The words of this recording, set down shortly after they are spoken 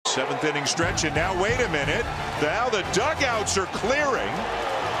Seventh inning stretch, and now wait a minute. Now the dugouts are clearing.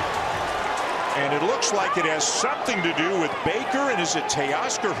 And it looks like it has something to do with Baker. And is it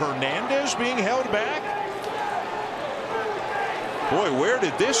Teoscar Hernandez being held back? Boy, where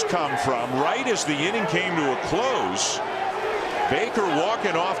did this come from? Right as the inning came to a close. Baker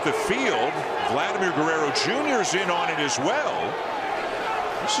walking off the field. Vladimir Guerrero Jr. is in on it as well.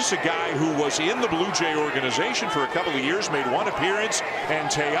 This is a guy who was in the Blue Jay organization for a couple of years, made one appearance, and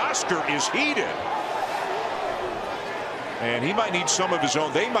Teoscar is heated. And he might need some of his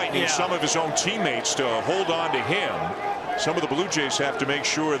own. They might need some of his own teammates to hold on to him. Some of the Blue Jays have to make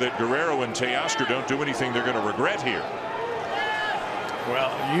sure that Guerrero and Teoscar don't do anything they're going to regret here.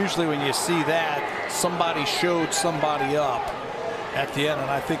 Well, usually when you see that, somebody showed somebody up at the end, and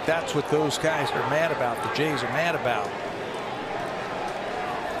I think that's what those guys are mad about. The Jays are mad about.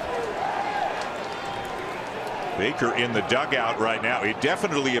 Baker in the dugout right now. It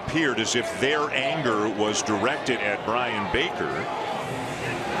definitely appeared as if their anger was directed at Bryan Baker.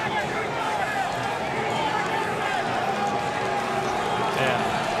 Yeah.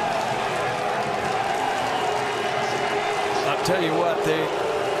 I'll tell you what,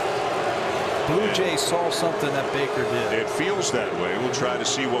 Blue Jays saw something that Baker did. It feels that way. We'll try to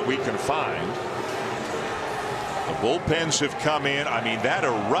see what we can find. The bullpens have come in. I mean, that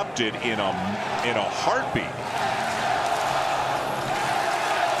erupted in a heartbeat.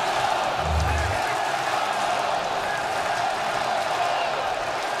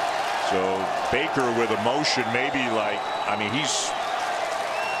 So Baker with emotion, maybe like, I mean,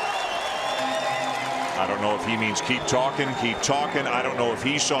 I don't know if he means keep talking. I don't know if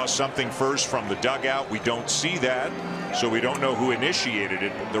he saw something first from the dugout. We don't see that, so we don't know who initiated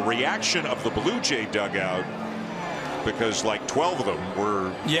it. The reaction of the Blue Jay dugout, because like 12 of them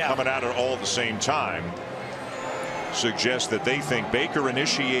were coming out at all at the same time, suggests that they think Baker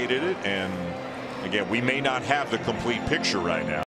initiated it. And again, we may not have the complete picture right now.